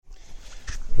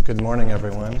Good morning,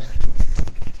 everyone.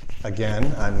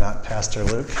 Again, I'm not Pastor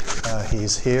Luke.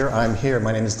 He's here. I'm here.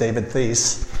 My name is David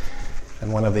Thies.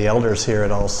 I'm one of the elders here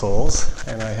at All Souls,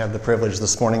 and I have the privilege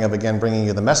this morning of again bringing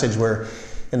you the message. We're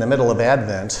in the middle of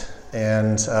Advent,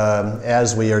 and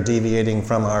as we are deviating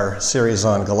from our series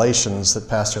on Galatians that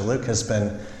Pastor Luke has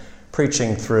been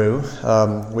preaching through,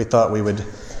 we thought we would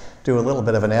do a little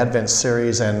bit of an Advent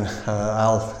series, and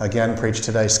I'll again preach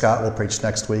today. Scott will preach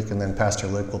next week, and then Pastor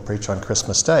Luke will preach on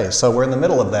Christmas Day. So we're in the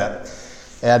middle of that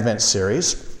Advent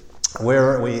series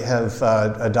where we have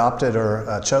adopted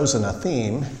or chosen a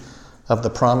theme of the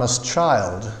promised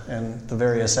child and the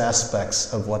various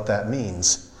aspects of what that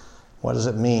means. What does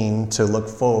it mean to look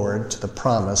forward to the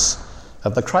promise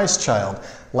of the Christ child?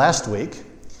 Last week,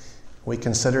 we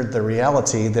considered the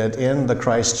reality that in the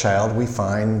Christ child we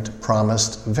find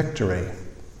promised victory.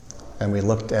 And we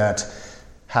looked at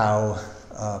how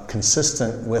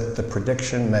consistent with the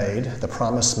prediction made, the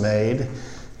promise made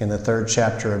in the 3rd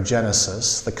chapter of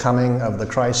Genesis, the coming of the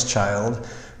Christ child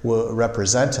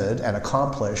represented and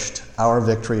accomplished our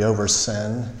victory over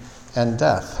sin and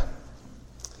death.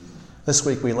 This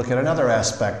week we look at another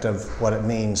aspect of what it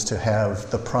means to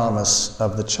have the promise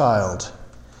of the child.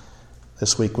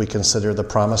 This week we consider the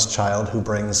promised child who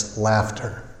brings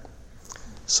laughter.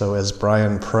 So as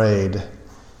Brian prayed,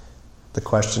 the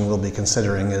question we'll be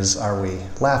considering is, are we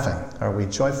laughing? Are we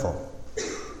joyful?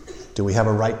 Do we have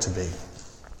a right to be?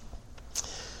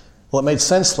 Well, it made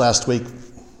sense last week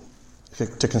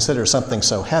to consider something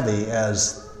so heavy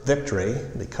as victory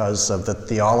because of the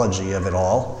theology of it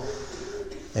all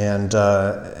and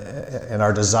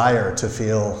our desire to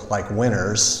feel like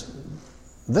winners.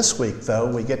 This week,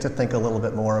 though, we get to think a little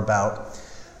bit more about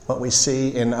what we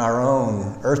see in our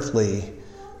own earthly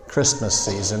Christmas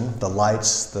season, the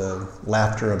lights, the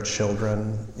laughter of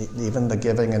children, even the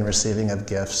giving and receiving of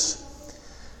gifts.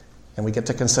 And we get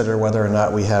to consider whether or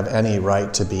not we have any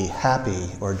right to be happy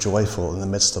or joyful in the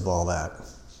midst of all that.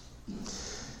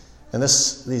 And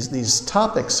these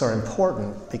topics are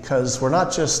important because we're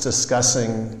not just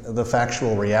discussing the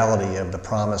factual reality of the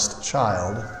promised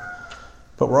child,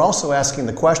 but we're also asking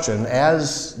the question,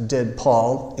 as did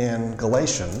Paul in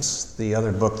Galatians, the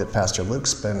other book that Pastor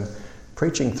Luke's been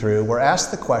preaching through, we're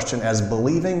asked the question as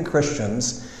believing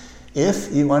Christians,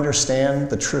 if you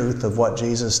understand the truth of what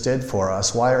Jesus did for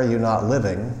us, why are you not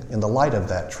living in the light of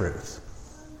that truth?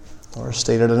 Or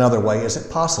stated another way, is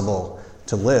it possible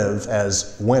to live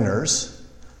as winners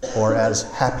or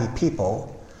as happy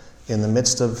people in the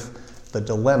midst of the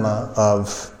dilemma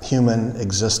of human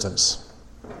existence?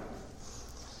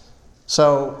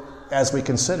 So, as we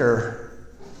consider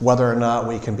whether or not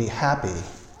we can be happy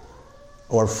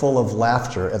or full of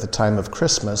laughter at the time of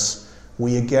Christmas,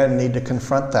 we again need to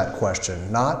confront that question,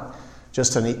 not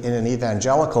just in an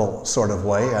evangelical sort of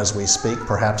way as we speak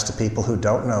perhaps to people who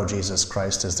don't know Jesus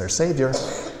Christ as their Savior,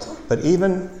 but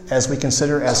even as we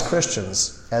consider as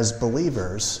Christians, as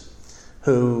believers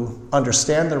who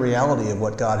understand the reality of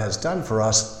what God has done for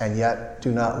us and yet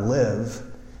do not live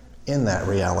in that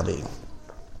reality.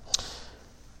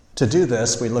 To do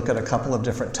this, we look at a couple of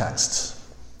different texts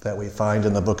that we find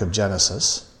in the book of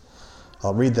Genesis.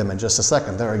 I'll read them in just a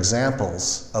second. They're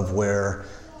examples of where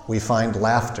we find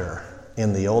laughter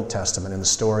in the Old Testament, in the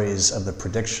stories of the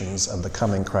predictions of the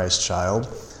coming Christ child,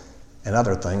 and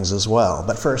other things as well.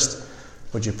 But first,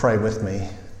 would you pray with me,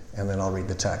 and then I'll read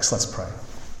the text. Let's pray.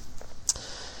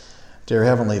 Dear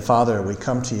Heavenly Father, we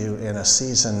come to you in a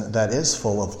season that is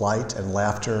full of light and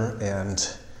laughter and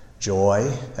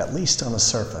joy, at least on the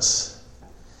surface.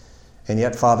 And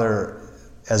yet, Father,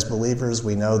 as believers,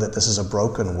 we know that this is a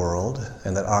broken world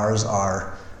and that ours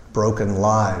are broken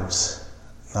lives,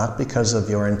 not because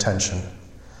of your intention,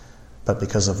 but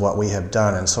because of what we have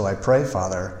done. And so I pray,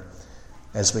 Father,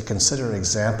 as we consider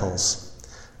examples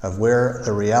of where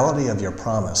the reality of your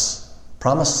promises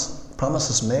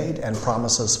made and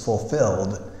promises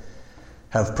fulfilled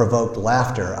have provoked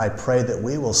laughter, I pray that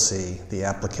we will see the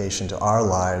application to our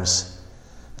lives,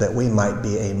 that we might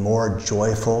be a more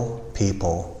joyful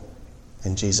people.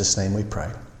 In Jesus' name we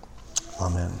pray.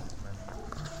 Amen.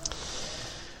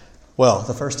 Well,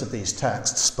 the first of these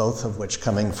texts, both of which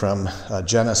coming from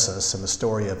Genesis and the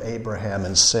story of Abraham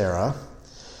and Sarah,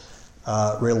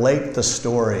 relate the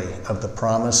story of the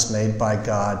promise made by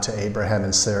God to Abraham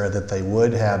and Sarah that they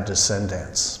would have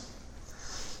descendants.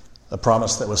 A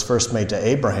promise that was first made to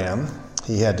Abraham.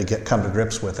 He had to come to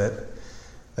grips with it.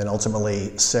 Then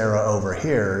ultimately Sarah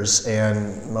overhears,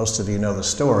 and most of you know the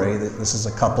story. This is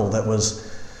a couple that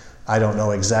was, I don't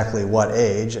know exactly what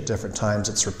age. At different times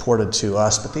it's reported to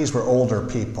us, but these were older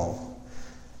people.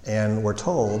 and we're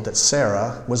told that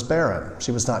Sarah was barren.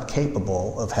 She was not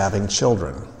capable of having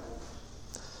children.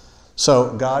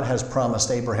 So God has promised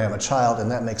Abraham a child,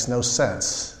 and that makes no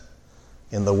sense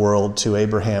in the world to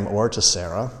Abraham or to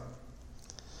Sarah.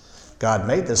 God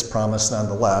made this promise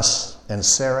nonetheless, and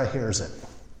Sarah hears it.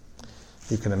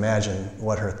 You can imagine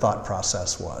what her thought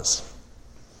process was.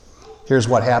 Here's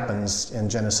what happens in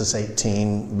Genesis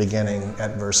 18, beginning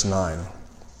at verse 9.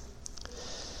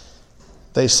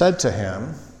 They said to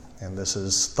him, and this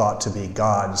is thought to be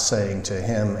God saying to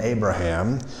him,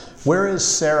 Abraham, "Where is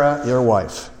Sarah, your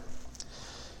wife?"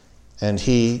 And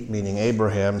he, meaning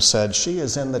Abraham, said, "She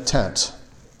is in the tent."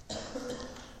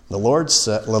 The Lord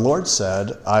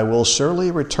said, "I will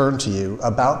surely return to you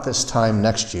about this time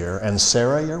next year, and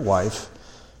Sarah, your wife,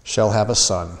 shall have a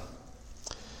son."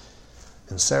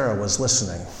 And Sarah was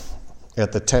listening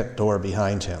at the tent door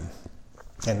behind him.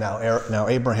 And now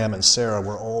Abraham and Sarah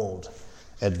were old,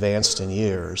 advanced in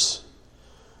years.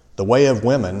 The way of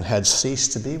women had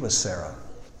ceased to be with Sarah,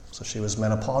 so she was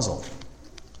menopausal.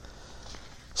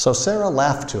 So Sarah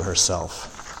laughed to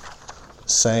herself,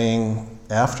 saying,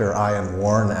 "After I am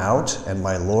worn out and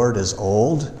my Lord is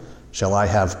old, shall I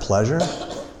have pleasure?"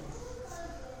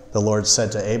 The Lord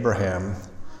said to Abraham,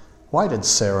 "Why did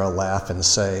Sarah laugh and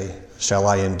say, 'Shall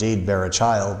I indeed bear a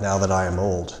child now that I am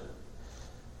old?'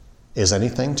 Is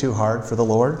anything too hard for the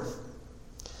Lord?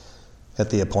 At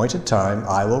the appointed time,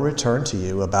 I will return to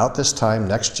you about this time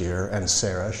next year, and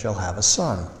Sarah shall have a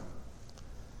son."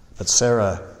 But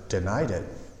Sarah denied it,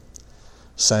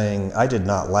 saying, "I did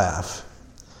not laugh,"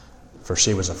 for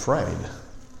she was afraid.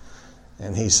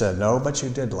 And he said, "No, but you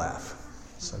did laugh."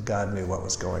 So God knew what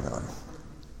was going on.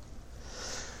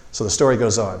 So the story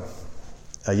goes on.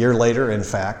 A year later, in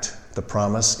fact, the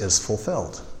promise is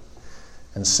fulfilled.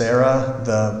 And Sarah,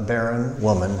 the barren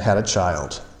woman, had a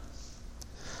child.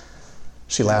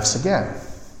 She laughs again,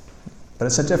 but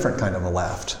it's a different kind of a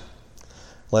laugh.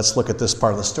 Let's look at this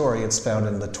part of the story. It's found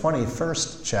in the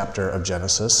 21st chapter of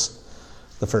Genesis,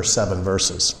 the first 7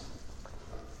 verses.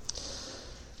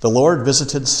 The Lord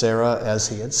visited Sarah as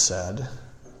he had said,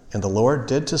 and the Lord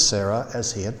did to Sarah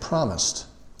as he had promised.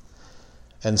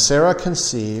 And Sarah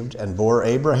conceived and bore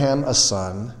Abraham a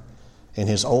son in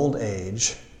his old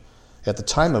age, at the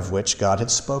time of which God had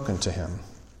spoken to him.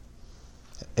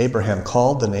 Abraham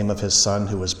called the name of his son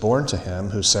who was born to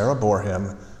him, who Sarah bore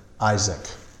him,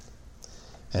 Isaac.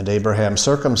 And Abraham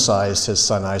circumcised his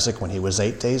son Isaac when he was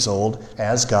 8 days old,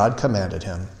 as God commanded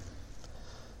him.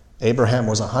 Abraham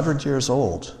was 100 years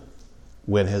old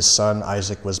when his son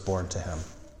Isaac was born to him.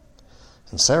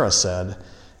 And Sarah said,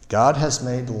 "God has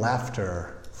made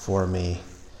laughter for me.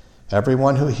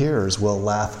 Everyone who hears will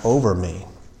laugh over me."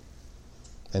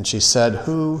 And she said,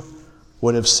 "Who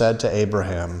would have said to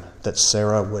Abraham that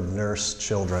Sarah would nurse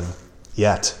children?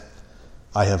 Yet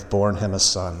I have borne him a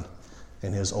son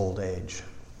in his old age."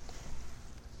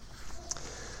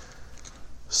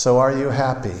 So are you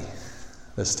happy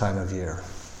this time of year?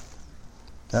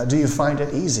 Do you find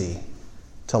it easy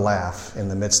to laugh in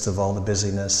the midst of all the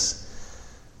busyness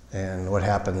and what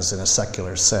happens in a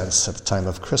secular sense at the time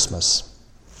of Christmas?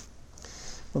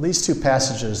 Well, these 2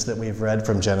 passages that we've read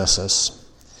from Genesis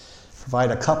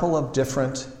provide a couple of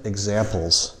different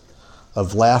examples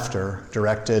of laughter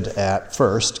directed at,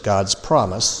 first, God's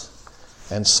promise,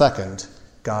 and second,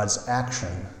 God's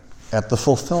action at the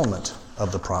fulfillment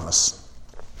of the promise.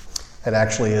 It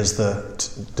actually is the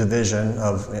division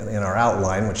in our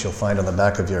outline, which you'll find on the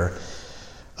back of your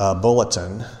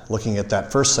bulletin, looking at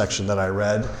that first section that I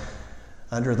read,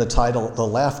 under the title, "The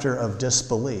Laughter of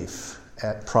Disbelief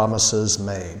at Promises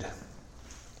Made."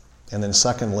 And then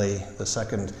secondly, the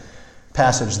second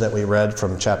passage that we read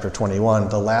from chapter 21,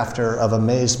 "The Laughter of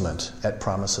Amazement at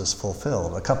Promises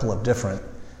Fulfilled." A couple of different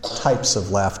types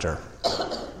of laughter.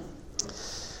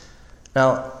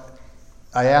 Now,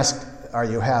 I ask, are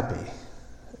you happy?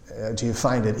 Do you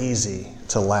find it easy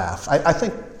to laugh? I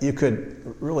think you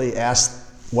could really ask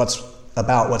what's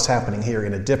happening here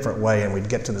in a different way, and we'd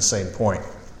get to the same point.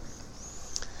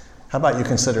 How about you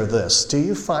consider this? Do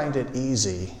you find it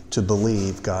easy to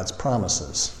believe God's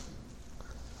promises?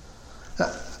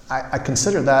 I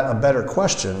consider that a better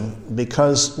question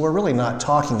because we're really not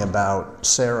talking about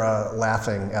Sarah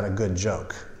laughing at a good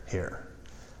joke here.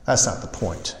 That's not the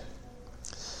point.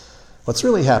 What's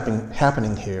really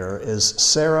happening here is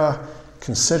Sarah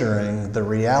considering the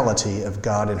reality of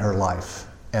God in her life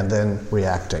and then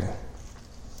reacting.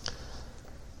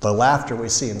 The laughter we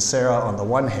see in Sarah on the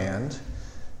one hand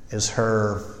is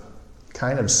her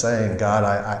kind of saying, "God,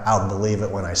 I'll believe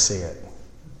it when I see it.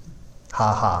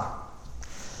 Ha ha."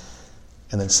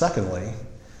 And then secondly,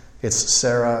 it's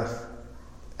Sarah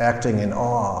acting in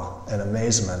awe and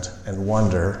amazement and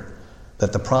wonder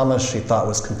that the promise she thought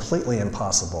was completely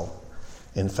impossible,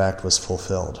 in fact, was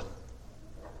fulfilled.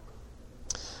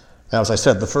 Now, as I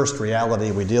said, the first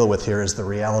reality we deal with here is the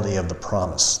reality of the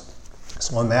promise.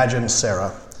 So imagine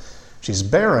Sarah. She's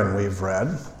barren, we've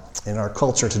read. In our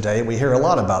culture today, we hear a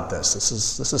lot about this.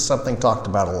 This is something talked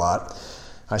about a lot.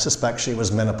 I suspect she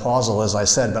was menopausal, as I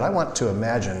said, but I want to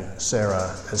imagine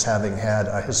Sarah as having had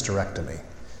a hysterectomy.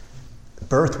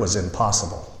 Birth was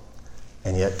impossible,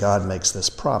 and yet God makes this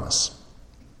promise.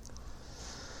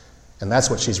 And that's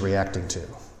what she's reacting to.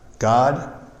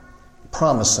 God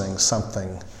promising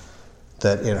something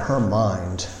that in her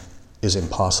mind is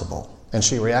impossible. And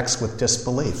she reacts with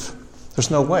disbelief.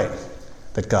 There's no way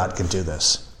that God could do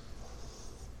this.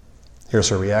 Here's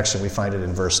her reaction. We find it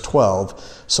in verse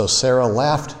 12. So Sarah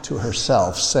laughed to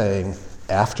herself, saying,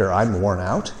 "After I'm worn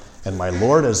out and my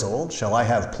Lord is old, shall I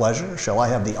have pleasure? Shall I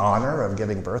have the honor of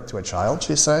giving birth to a child?"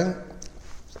 she's saying.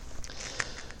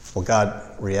 Well, God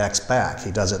reacts back.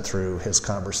 He does it through his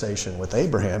conversation with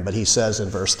Abraham, but he says in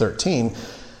verse 13,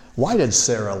 "Why did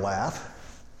Sarah laugh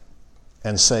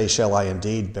and say, 'Shall I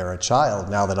indeed bear a child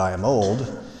now that I am old?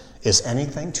 Is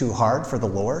anything too hard for the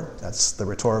Lord?'" That's the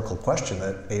rhetorical question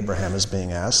that Abraham is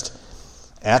being asked.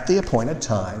 "At the appointed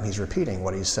time," he's repeating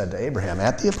what he said to Abraham,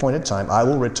 "at the appointed time I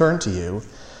will return to you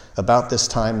about this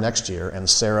time next year, and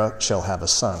Sarah shall have a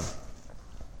son."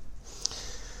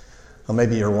 Well,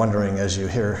 maybe you're wondering as you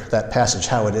hear that passage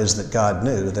how it is that God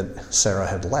knew that Sarah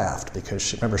had laughed,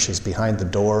 because remember, she's behind the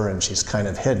door and she's kind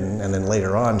of hidden, and then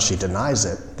later on she denies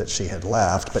it that she had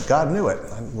laughed, but God knew it.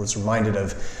 I was reminded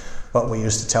of what we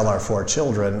used to tell our 4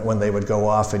 children when they would go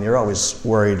off, and you're always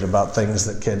worried about things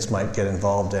that kids might get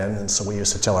involved in, and so we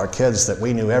used to tell our kids that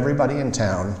we knew everybody in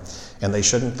town, and they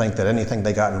shouldn't think that anything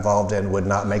they got involved in would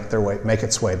not make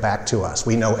its way back to us.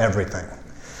 We know everything.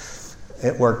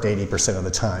 It worked 80% of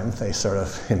the time. They sort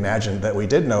of imagined that we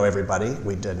did know everybody.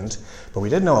 We didn't. But we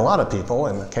did know a lot of people,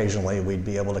 and occasionally we'd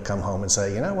be able to come home and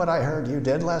say, "You know what I heard you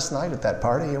did last night at that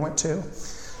party you went to?"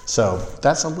 So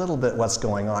that's a little bit what's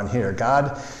going on here.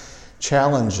 God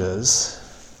challenges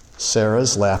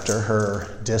Sarah's laughter, her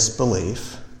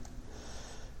disbelief.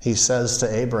 He says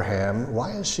to Abraham, "Why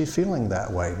is she feeling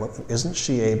that way? Isn't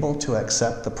she able to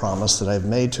accept the promise that I've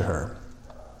made to her?"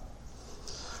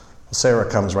 Sarah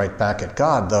comes right back at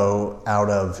God, though, out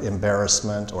of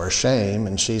embarrassment or shame,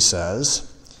 and she says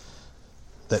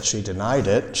that she denied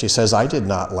it. She says, "I did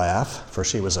not laugh," for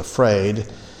she was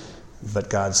afraid. But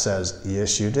God says,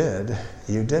 "Yes, you did.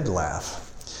 You did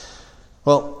laugh."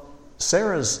 Well,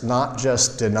 Sarah's not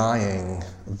just denying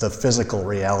the physical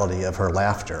reality of her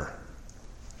laughter.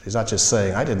 She's not just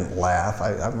saying, "I didn't laugh.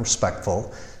 I'm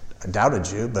respectful. I doubted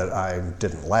you, but I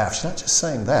didn't laugh." She's not just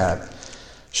saying that.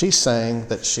 She's saying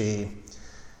that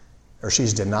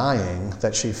she's denying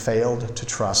that she failed to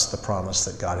trust the promise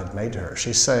that God had made to her.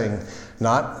 She's saying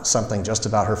not something just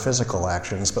about her physical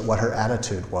actions, but what her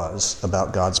attitude was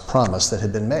about God's promise that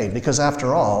had been made. Because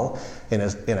after all, in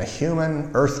a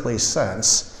human, earthly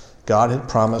sense, God had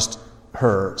promised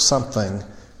her something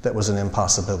that was an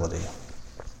impossibility.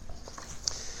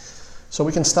 So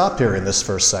we can stop here in this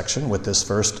first section with this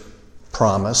first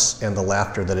promise and the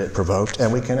laughter that it provoked,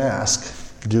 and we can ask,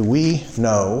 do we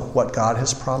know what God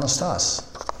has promised us?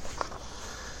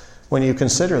 When you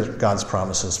consider God's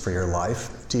promises for your life,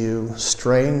 do you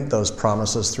strain those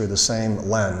promises through the same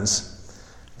lens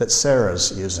that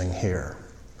Sarah's using here?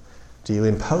 Do you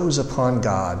impose upon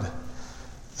God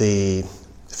the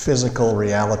physical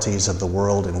realities of the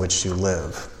world in which you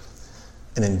live,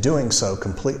 and in doing so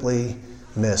completely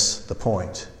miss the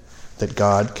point that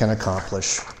God can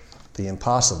accomplish the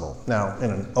impossible? Now,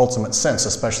 in an ultimate sense,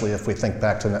 especially if we think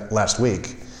back to last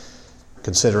week,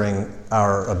 considering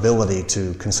our ability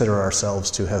to consider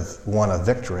ourselves to have won a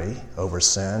victory over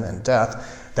sin and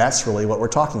death, that's really what we're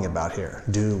talking about here.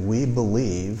 Do we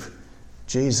believe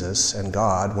Jesus and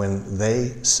God when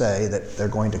they say that they're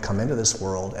going to come into this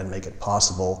world and make it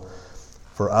possible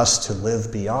for us to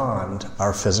live beyond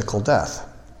our physical death?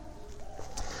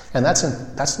 And that's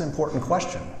an important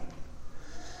question.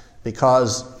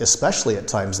 Because especially at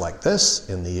times like this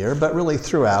in the year, but really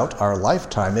throughout our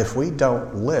lifetime, if we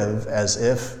don't live as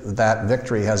if that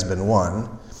victory has been won,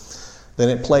 then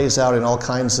it plays out in all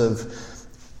kinds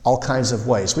of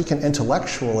ways. We can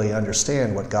intellectually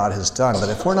understand what God has done, but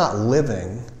if we're not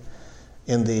living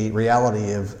in the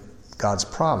reality of God's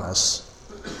promise,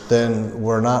 then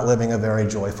we're not living a very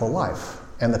joyful life.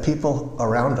 And the people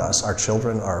around us, our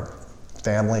children, our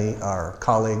family, our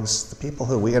colleagues, the people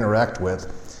who we interact with,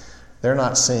 they're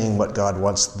not seeing what God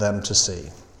wants them to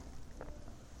see.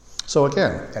 So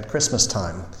again, at Christmas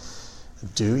time,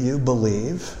 Do you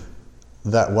believe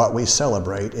that what we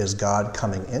celebrate is God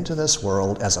coming into this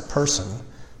world as a person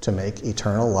to make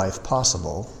eternal life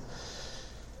possible?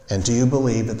 And do you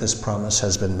believe that this promise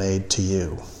has been made to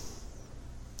you?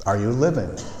 Are you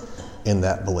living in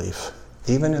that belief,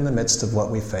 even in the midst of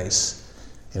what we face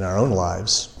in our own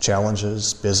lives?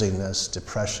 Challenges, busyness,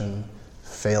 depression,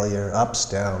 failure, ups,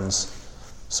 downs,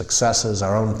 successes,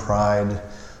 our own pride,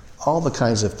 all the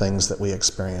kinds of things that we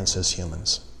experience as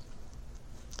humans.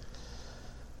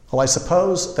 Well, I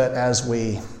suppose that as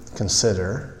we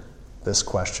consider this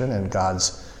question and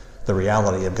the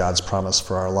reality of God's promise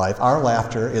for our life, our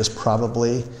laughter is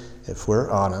probably, if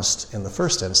we're honest, in the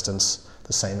first instance,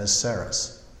 the same as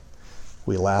Sarah's.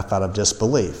 We laugh out of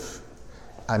disbelief.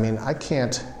 I mean, I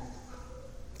can't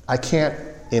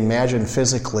imagine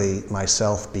physically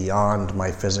myself beyond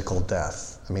my physical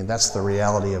death. I mean, that's the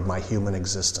reality of my human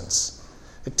existence.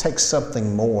 It takes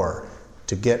something more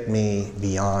to get me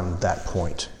beyond that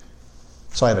point.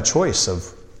 So I have a choice of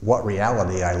what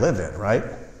reality I live in, right?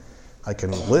 I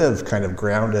can live kind of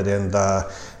grounded in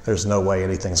there's no way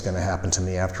anything's going to happen to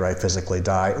me after I physically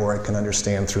die, or I can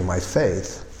understand through my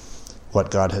faith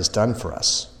what God has done for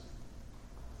us.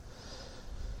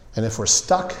 And if we're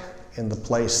stuck in the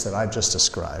place that I've just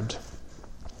described,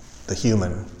 the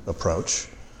human approach,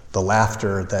 the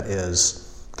laughter that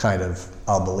is kind of,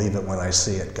 I'll believe it when I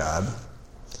see it, God,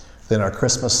 then our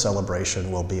Christmas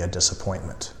celebration will be a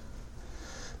disappointment.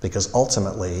 Because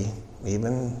ultimately, I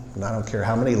don't care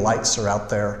how many lights are out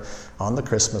there on the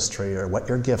Christmas tree or what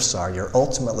your gifts are, you're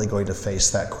ultimately going to face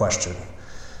that question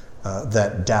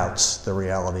that doubts the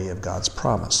reality of God's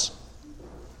promise.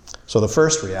 So the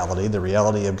first reality, the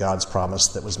reality of God's promise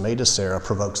that was made to Sarah,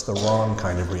 provokes the wrong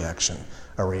kind of reaction,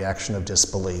 a reaction of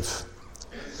disbelief.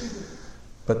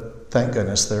 But thank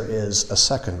goodness there is a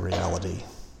second reality,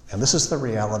 and this is the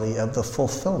reality of the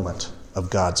fulfillment of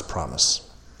God's promise.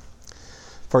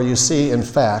 For you see, in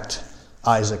fact,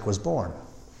 Isaac was born.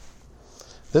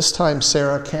 This time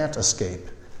Sarah can't escape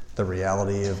the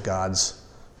reality of God's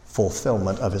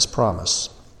fulfillment of his promise.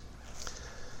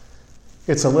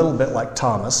 It's a little bit like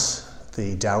Thomas,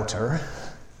 the doubter,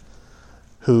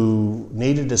 who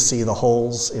needed to see the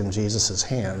holes in Jesus'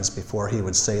 hands before he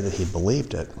would say that he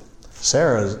believed it.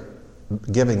 Sarah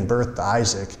giving birth to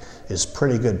Isaac is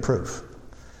pretty good proof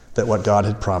that what God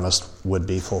had promised would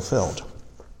be fulfilled.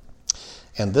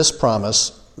 And this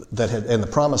promise the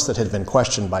promise that had been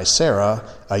questioned by Sarah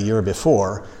a year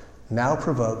before now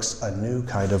provokes a new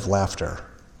kind of laughter.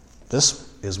 This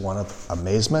is one of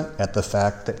amazement at the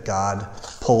fact that God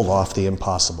pulled off the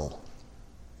impossible.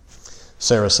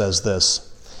 Sarah says this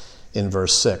in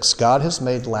verse 6, God has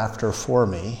made laughter for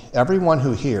me. Everyone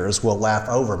who hears will laugh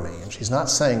over me. And she's not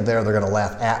saying they're going to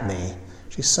laugh at me.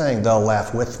 She's saying they'll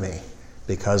laugh with me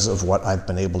because of what I've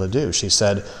been able to do. She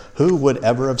said, who would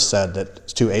ever have said that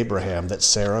to Abraham that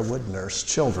Sarah would nurse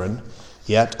children,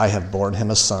 yet I have borne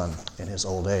him a son in his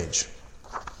old age.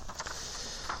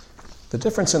 The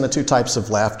difference in the two types of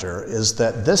laughter is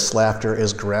that this laughter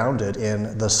is grounded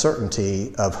in the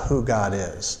certainty of who God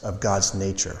is, of God's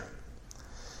nature.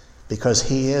 Because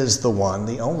he is the one,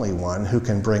 the only one, who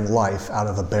can bring life out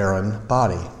of a barren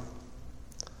body.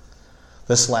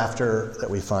 This laughter that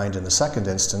we find in the second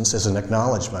instance is an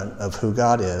acknowledgement of who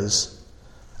God is.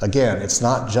 Again, it's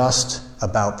not just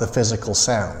about the physical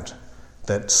sound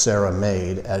that Sarah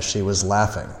made as she was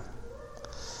laughing.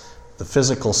 The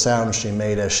physical sound she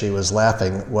made as she was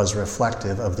laughing was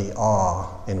reflective of the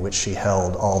awe in which she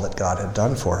held all that God had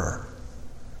done for her.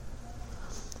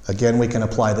 Again, we can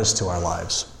apply this to our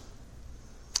lives.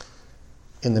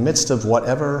 In the midst of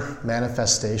whatever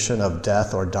manifestation of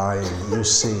death or dying you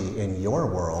see in your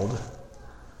world,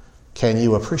 can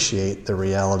you appreciate the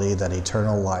reality that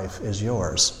eternal life is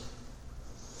yours?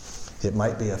 It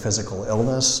might be a physical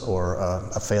illness or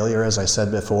a failure, as I said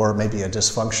before, maybe a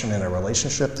dysfunction in a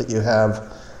relationship that you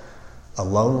have, a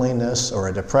loneliness or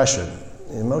a depression,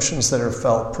 emotions that are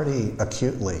felt pretty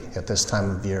acutely at this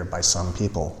time of year by some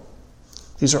people.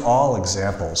 These are all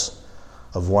examples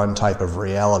of one type of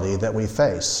reality that we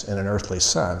face in an earthly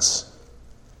sense.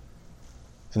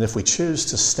 And if we choose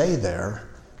to stay there,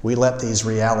 we let these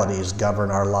realities govern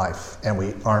our life, and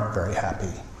we aren't very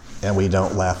happy, and we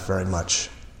don't laugh very much.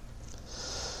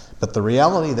 But the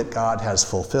reality that God has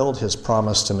fulfilled his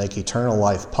promise to make eternal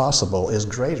life possible is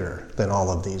greater than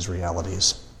all of these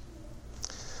realities.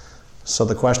 So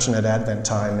the question at Advent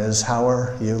time is, how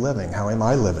are you living? How am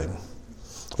I living?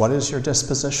 What is your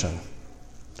disposition?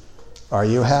 Are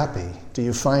you happy? Do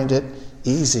you find it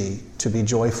easy to be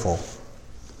joyful?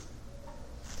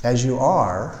 As you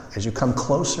come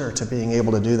closer to being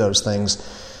able to do those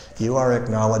things, you are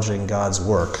acknowledging God's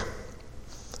work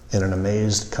in an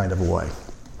amazed kind of way.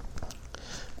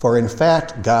 For in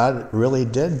fact, God really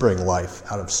did bring life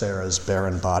out of Sarah's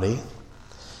barren body,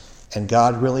 and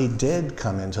God really did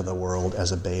come into the world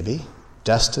as a baby,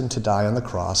 destined to die on the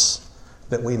cross,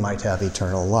 that we might have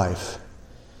eternal life.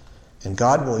 And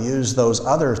God will use those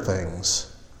other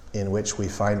things in which we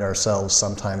find ourselves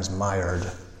sometimes mired.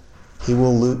 He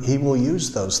will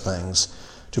use those things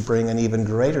to bring an even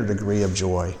greater degree of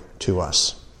joy to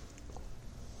us.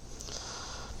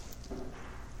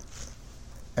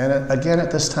 And again,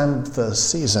 at this time of the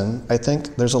season, I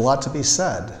think there's a lot to be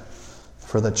said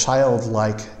for the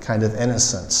childlike kind of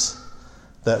innocence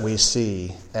that we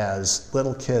see as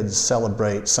little kids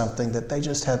celebrate something that they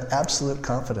just have absolute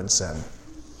confidence in.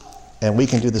 And we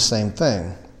can do the same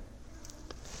thing.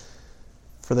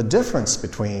 For the difference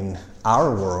between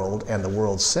our world and the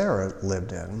world Sarah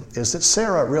lived in is that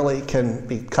Sarah really can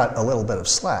be cut a little bit of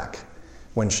slack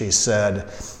when she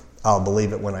said, "I'll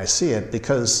believe it when I see it,"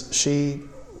 because she,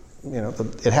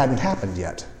 it hadn't happened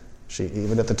yet.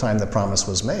 Even at the time the promise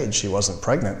was made, she wasn't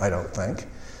pregnant, I don't think.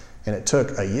 And it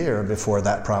took a year before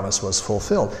that promise was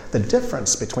fulfilled. The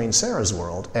difference between Sarah's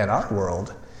world and our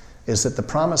world is that the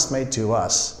promise made to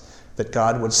us that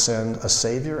God would send a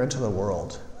Savior into the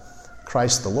world,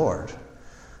 Christ the Lord,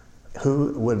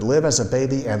 who would live as a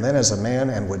baby and then as a man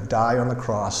and would die on the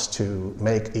cross to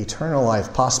make eternal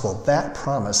life possible. That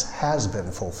promise has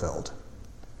been fulfilled.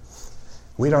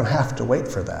 We don't have to wait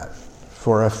for that.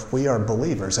 For if we are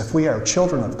believers, if we are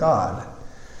children of God,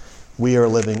 we are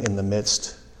living in the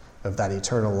midst of that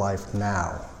eternal life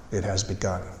now. It has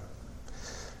begun.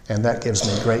 And that gives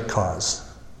me great cause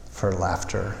for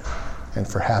laughter and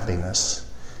for happiness.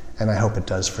 And I hope it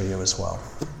does for you as well.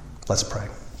 Let's pray.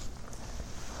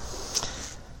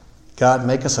 God,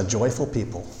 make us a joyful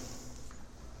people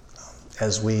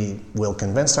as we will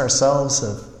convince ourselves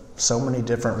of so many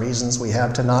different reasons we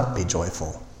have to not be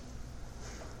joyful.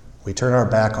 We turn our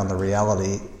back on the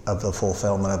reality of the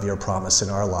fulfillment of your promise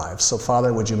in our lives. So,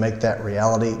 Father, would you make that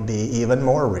reality be even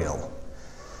more real,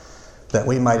 that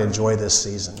we might enjoy this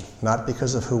season, not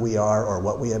because of who we are or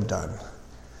what we have done,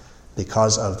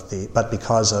 but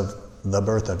because of the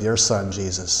birth of your Son,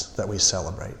 Jesus, that we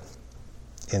celebrate.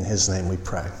 In his name we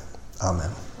pray. Amen.